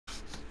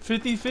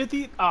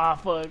50-50? Ah,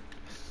 fuck.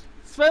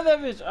 Spend that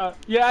bitch.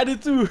 Yeah, I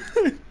did too.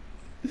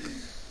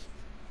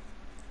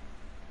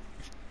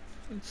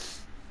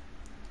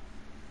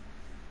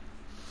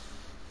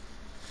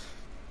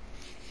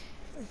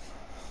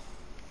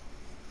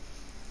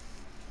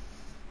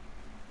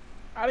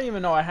 I didn't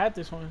even know I had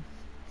this one.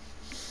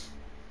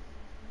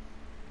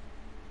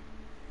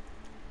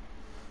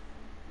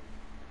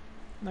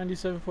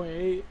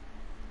 $97.8.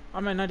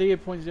 I'm at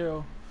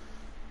 98.0.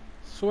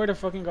 Swear to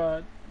fucking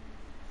God.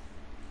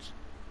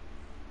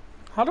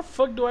 How the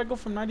fuck do I go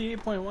from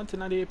 98.1 to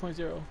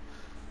 98.0?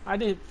 I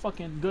did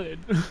fucking good.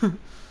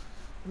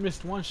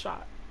 Missed one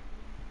shot.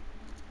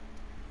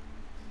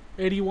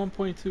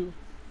 81.2.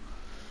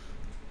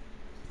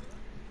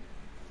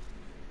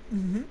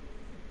 Mm-hmm.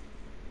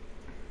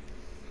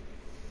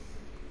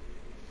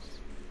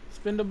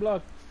 Spin the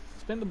block.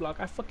 Spin the block.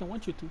 I fucking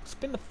want you to.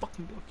 Spin the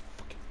fucking block, you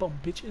fucking bum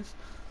bitches.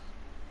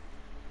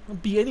 I'll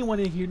be anyone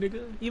in here,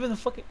 nigga. Even the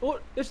fucking. Oh,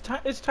 it's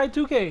tied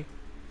 2K.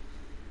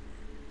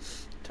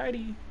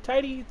 Tidy,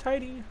 tidy,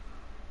 tidy.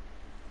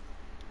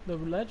 The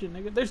legend,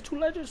 nigga. There's two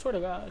legends, swear to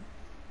God.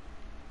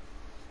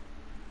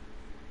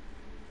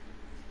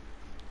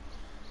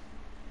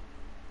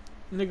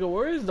 Nigga,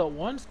 where is the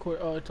one score?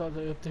 Oh, it's all the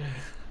way up there.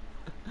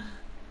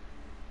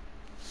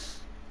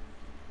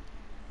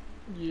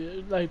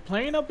 Yeah, like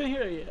playing up in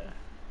here, yeah.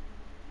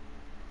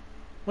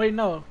 Wait,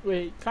 no,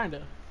 wait,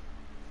 kinda.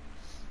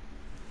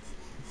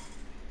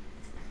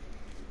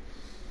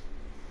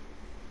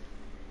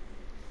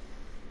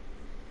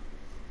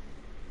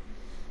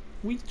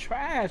 We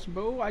trash,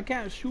 bro. I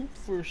can't shoot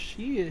for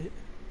shit.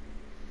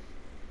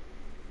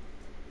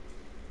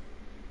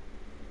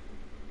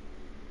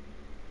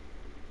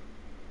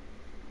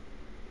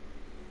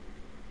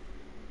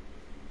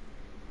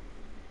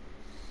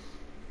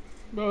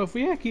 Bro, if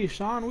we had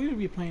Keyshawn, we would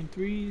be playing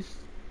threes.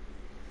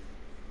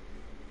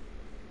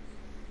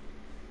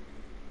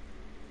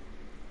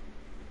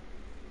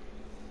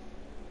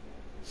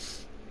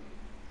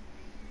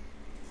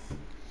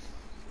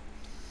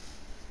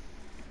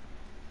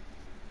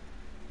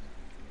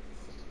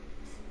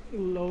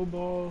 Low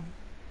ball.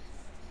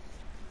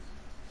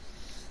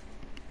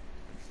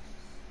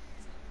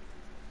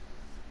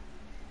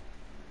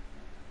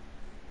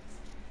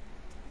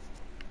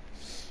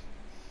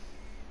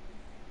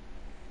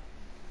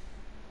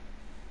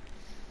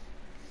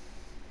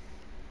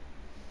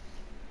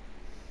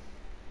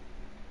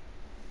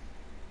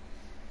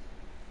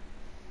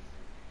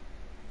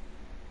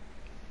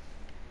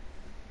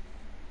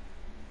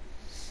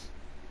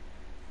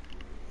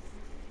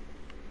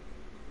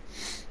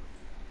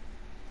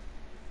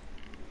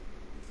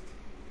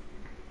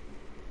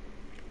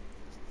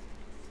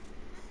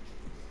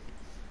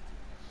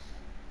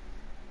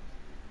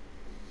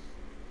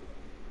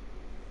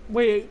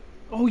 Wait,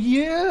 oh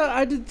yeah,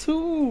 I did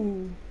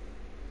too.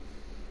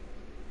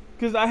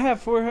 Cause I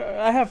have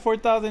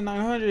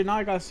 4,900. Now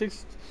I got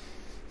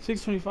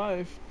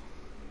 625.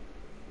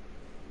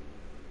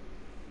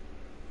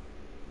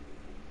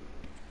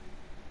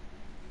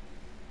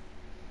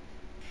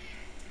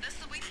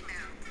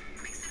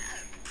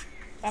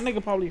 That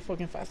nigga probably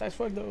fucking fast as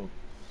fuck though.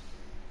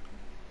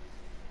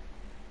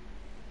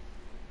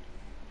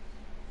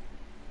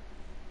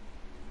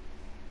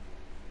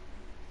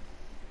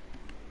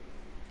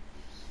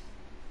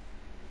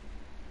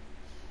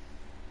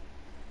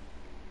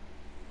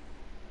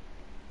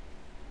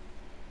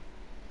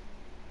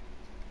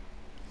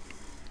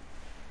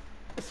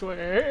 I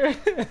swear.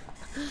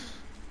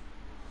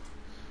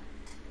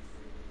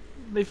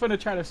 They finna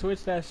try to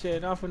switch that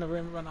shit. I'm finna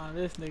run on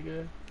this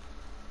nigga.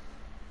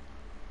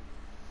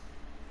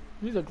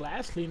 He's a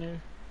glass cleaner.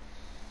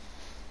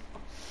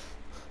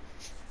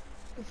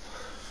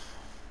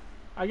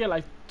 I get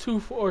like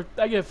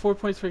I get 4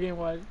 points per game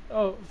wide.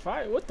 Oh,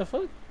 five? What the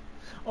fuck?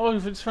 Oh,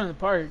 if it's from the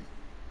park.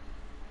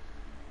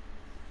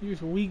 You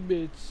a weak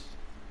bitch.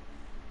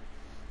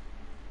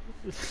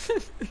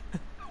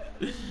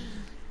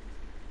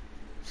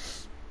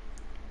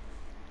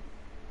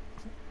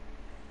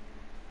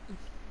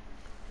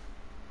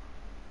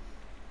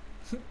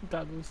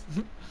 Goggles.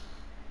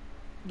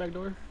 Back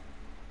door.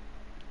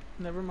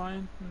 Never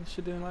mind.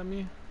 Shit didn't let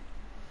me.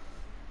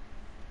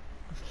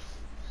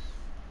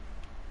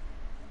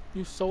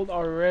 You sold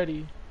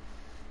already.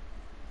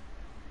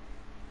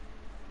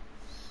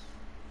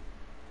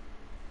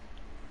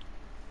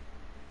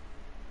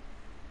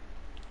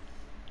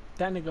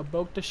 That nigga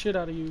broke the shit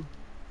out of you.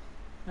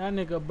 That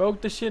nigga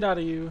broke the shit out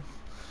of you.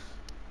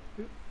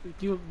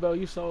 Bro,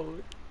 you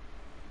sold.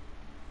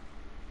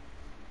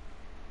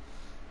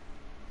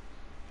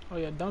 Oh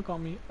yeah, dunk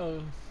on me.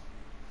 I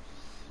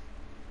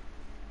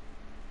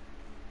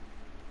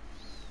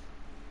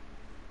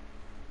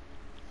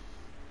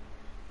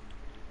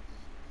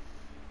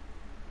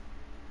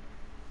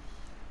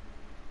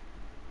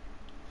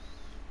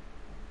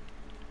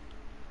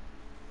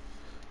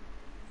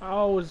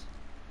always.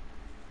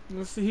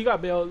 Let's see, he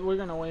got bailed. We're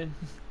gonna win.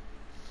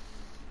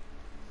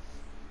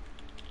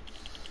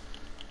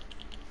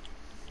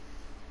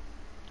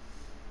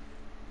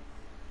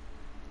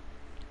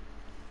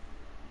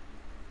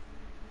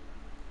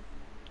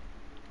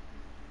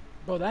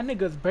 Bro, that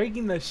nigga's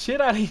breaking the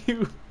shit out of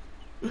you.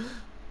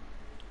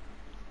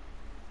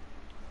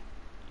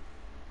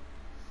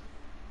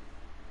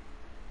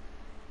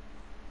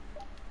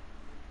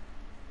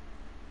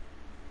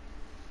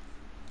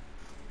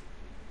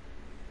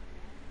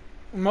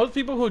 Most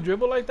people who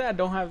dribble like that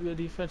don't have good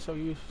defense, so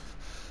you,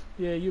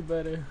 yeah, you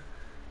better.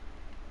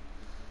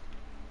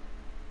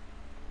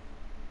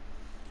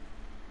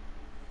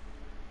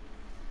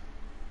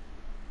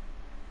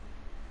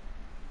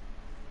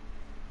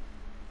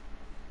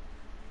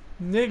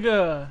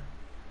 Nigga.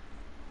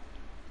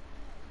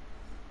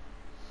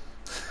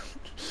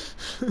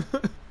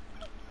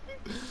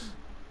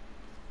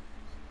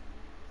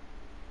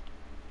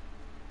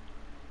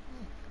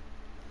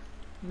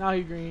 Now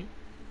he green.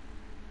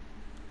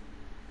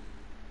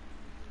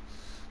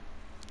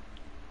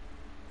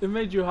 It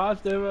made you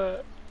hot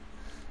there.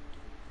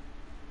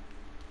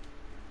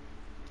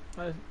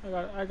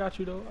 I got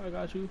you though. I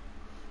got you.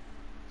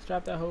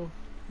 Strap that hoe.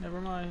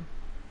 Never mind.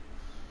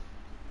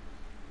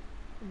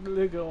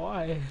 Nigga,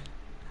 why?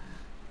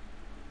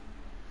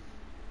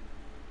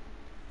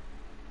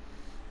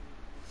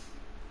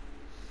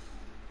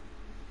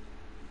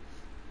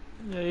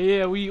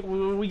 Yeah,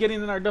 we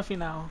getting in our Duffy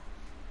now.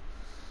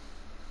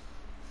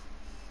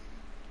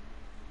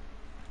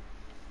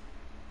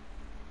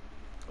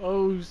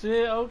 Oh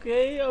shit,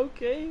 okay,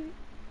 okay.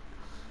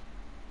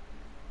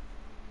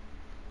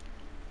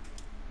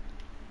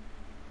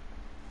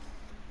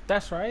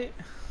 That's right.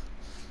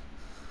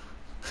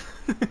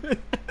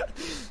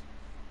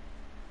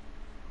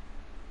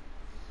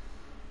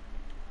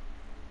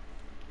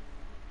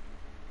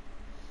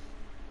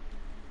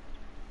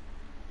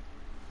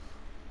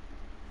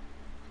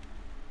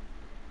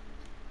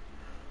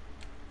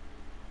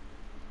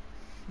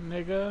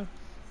 Nigga.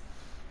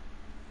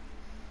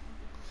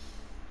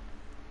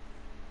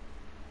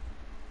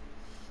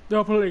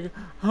 They'll put like,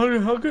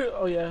 how good?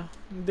 Oh yeah,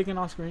 I'm digging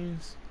off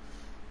screens.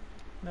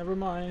 Never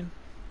mind.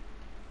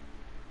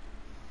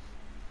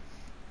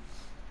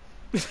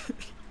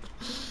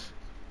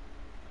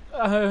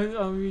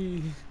 I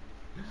mean,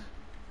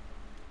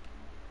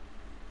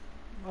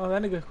 oh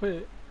that nigga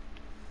quit.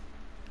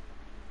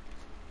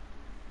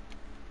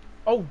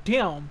 Oh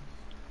damn!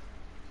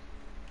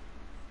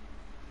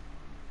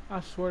 I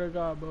swear to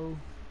God, bro.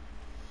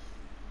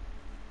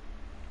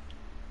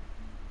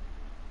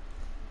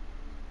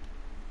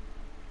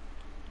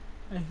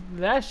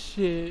 That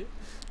shit.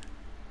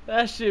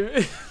 That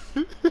shit.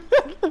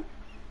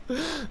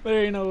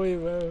 There ain't no way,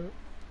 bro.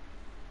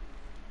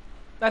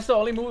 That's the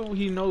only move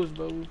he knows,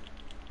 bro.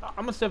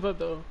 I'm gonna step up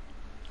though.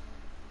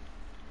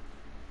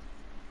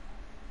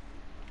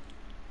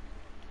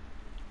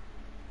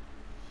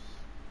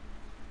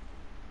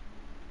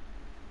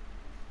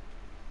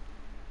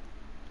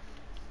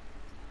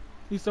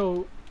 He's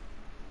so.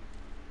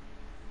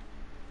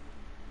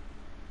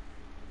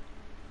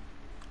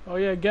 Oh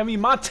yeah, get me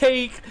my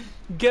take.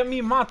 Get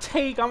me my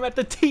take. I'm at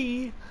the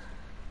T.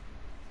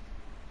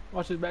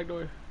 Watch his back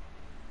door.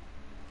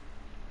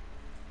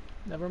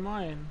 Never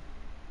mind.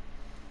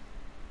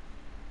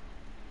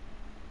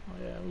 Oh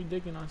yeah, we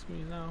digging on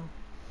screens now.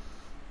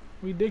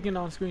 We digging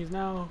on screens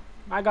now.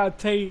 I got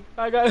take.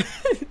 I got.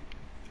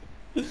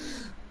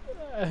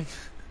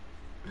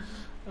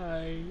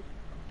 I.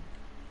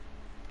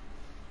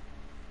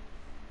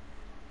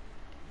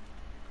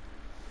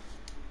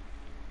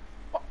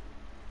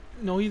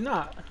 No, he's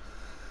not.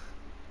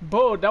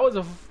 Bro, that was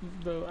a.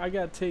 Bro, I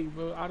got take,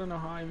 bro. I don't know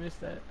how I missed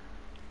that.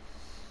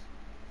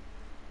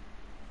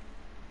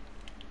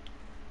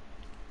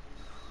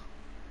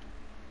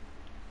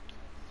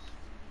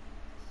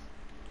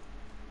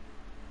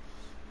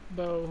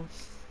 Bro,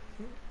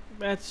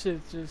 that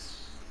shit just.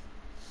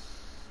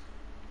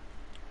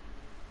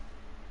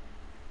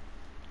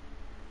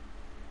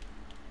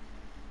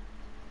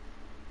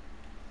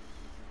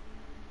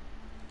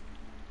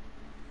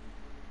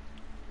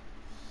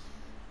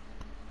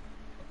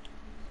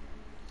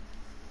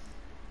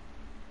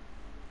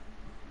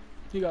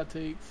 You got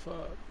take.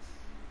 Fuck.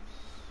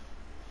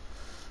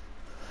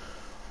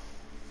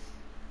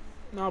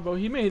 Nah, bro,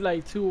 he made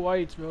like 2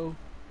 whites, bro.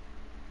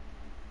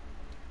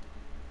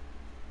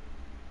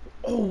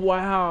 Oh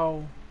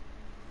wow.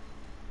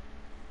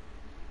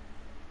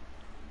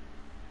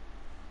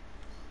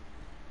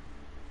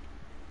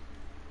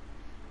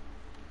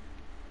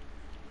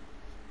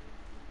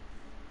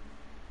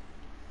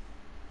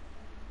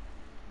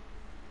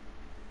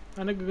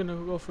 That nigga gonna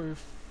go for.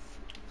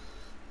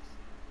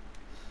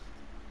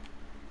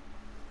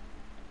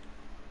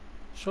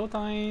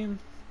 Showtime.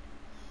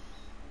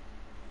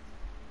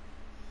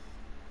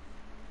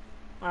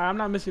 Alright, I'm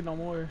not missing no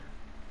more.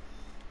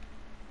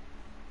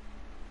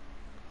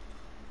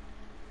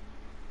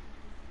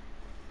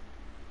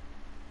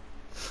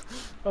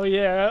 Oh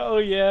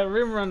yeah,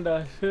 rim run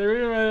dash.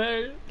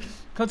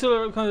 Come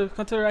to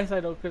the right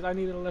side though, cause I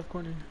need the left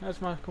corner. That's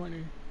my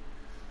corner.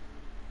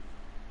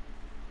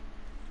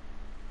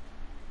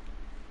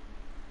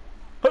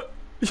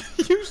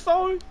 You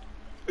saw it?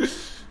 You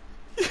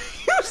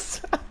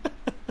saw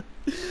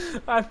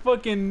I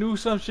fucking knew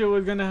some shit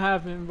was gonna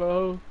happen,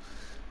 bro.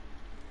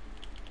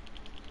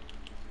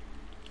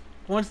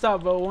 One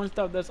stop, bro. One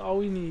stop. That's all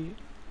we need.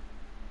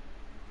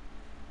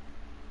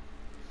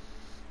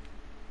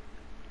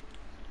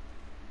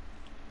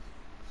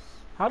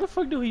 How the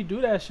fuck do he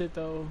do that shit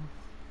though?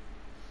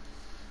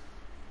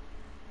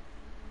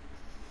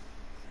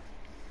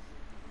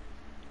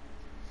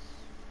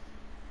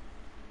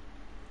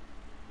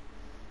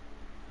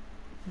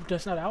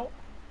 That's not out.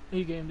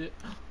 He gamed it.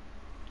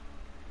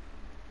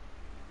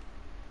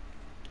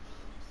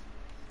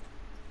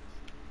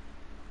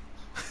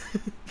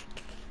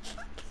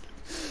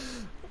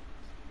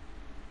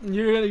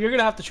 You're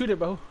gonna have to shoot it,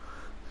 bro.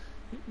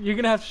 You're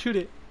gonna have to shoot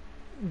it.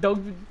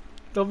 Don't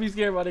be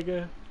scared about it,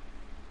 girl.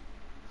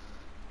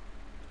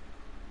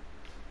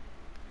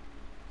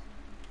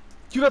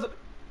 You got to,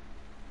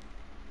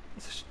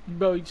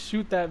 bro.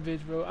 Shoot that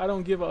bitch, bro. I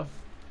don't give a.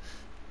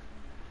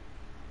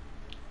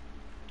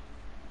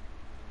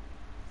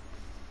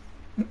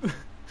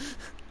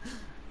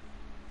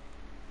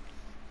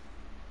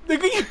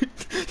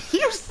 Nigga,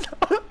 you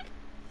suck.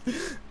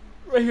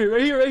 Right here,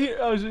 right here, right here.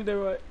 Oh shit,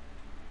 never mind.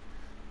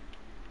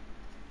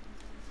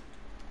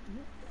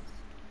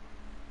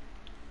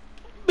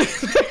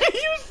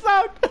 You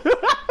suck.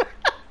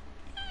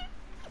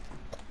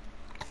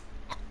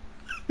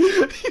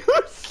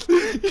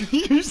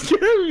 You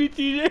scared me,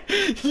 TJ.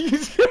 You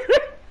scared.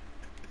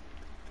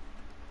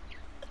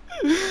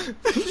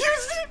 You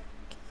see?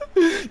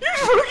 You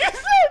fucking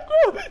suck, bro.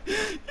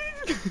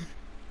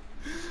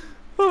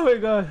 Oh my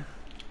god.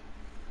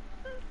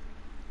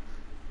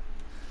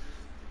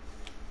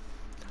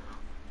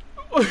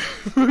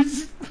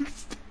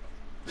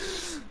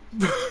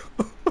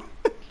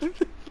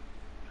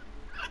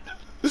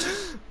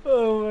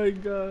 Oh my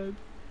god.